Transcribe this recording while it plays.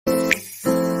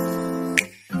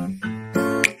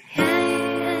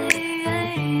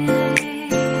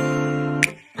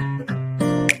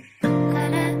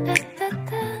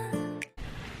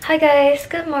Hi guys,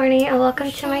 good morning and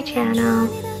welcome to my channel.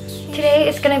 Today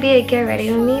is gonna be a get ready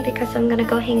with me because I'm gonna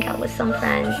go hang out with some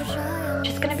friends.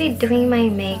 Just gonna be doing my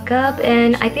makeup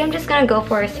and I think I'm just gonna go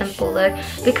for a simple look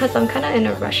because I'm kind of in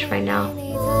a rush right now.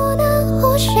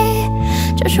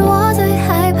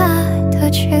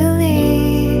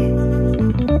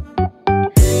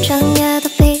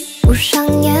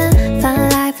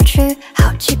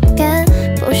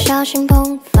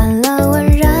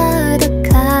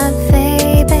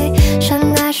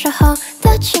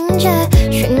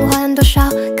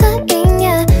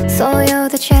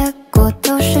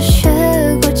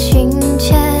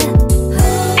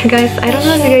 Guys, I don't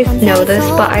know if you guys know this,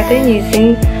 but I've been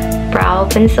using brow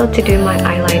pencil to do my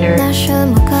eyeliner.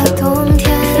 So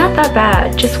it's not that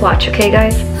bad. Just watch, okay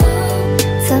guys?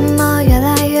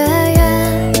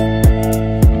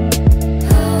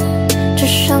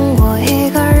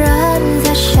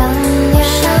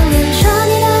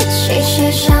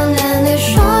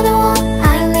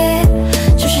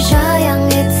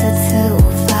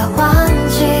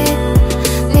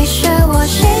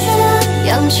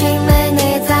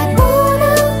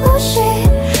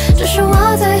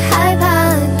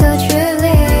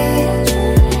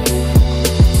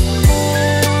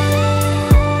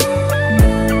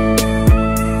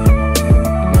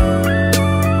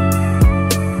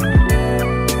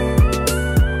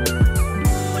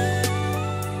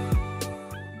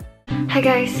 Hi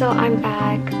guys, so I'm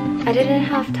back. I didn't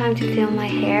have time to film my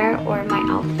hair or my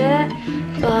outfit,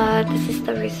 but this is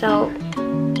the result.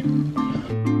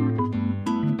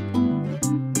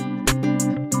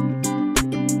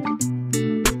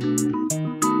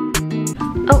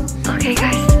 Oh, okay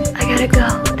guys, I gotta go.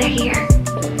 They're here.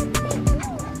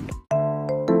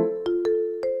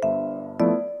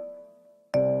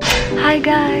 Hi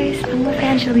guys, I'm with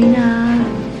Angelina.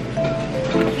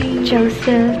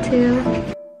 Joseph too.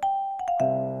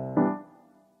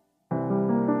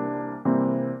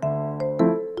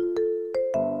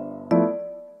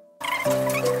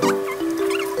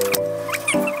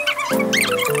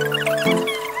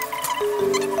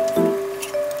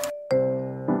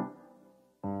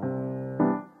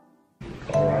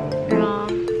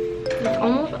 It's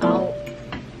almost out.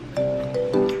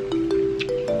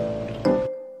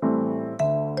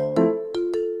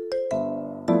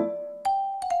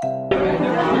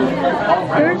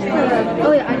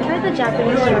 Oh yeah, I tried the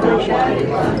Japanese strawberry shortcake.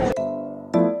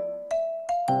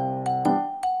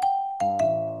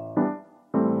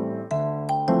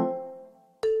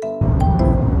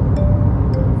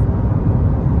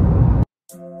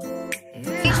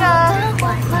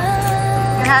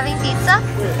 You're having pizza?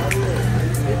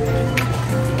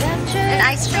 And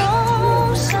ice cream?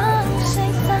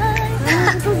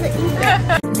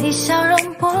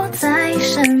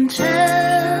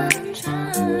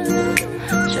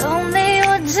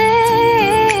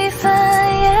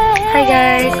 Hi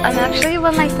guys, I'm actually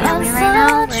with my family right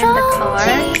now. We're in the car.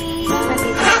 My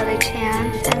baby's other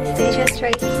chance and Stacia's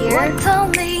right here. We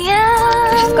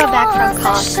just got back from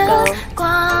Costco.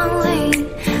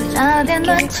 It's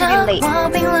getting pretty late.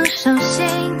 1,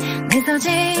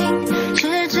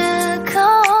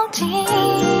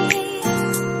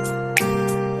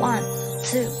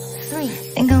 2, 3.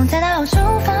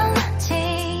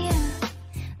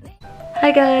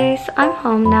 Hi guys, I'm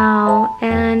home now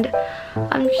and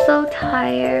I'm so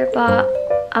tired, but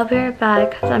I'll be right back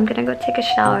because I'm gonna go take a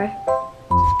shower.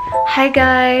 Hi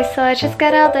guys, so I just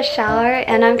got out of the shower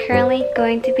and I'm currently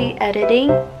going to be editing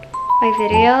my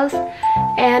videos,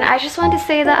 and I just want to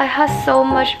say that I had so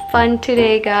much fun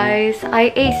today guys.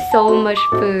 I ate so much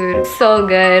food, so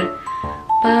good.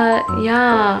 But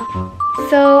yeah,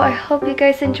 so I hope you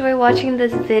guys enjoy watching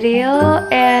this video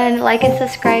and like and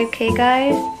subscribe, okay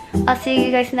guys? I'll see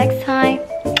you guys next time.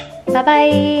 Bye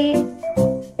bye.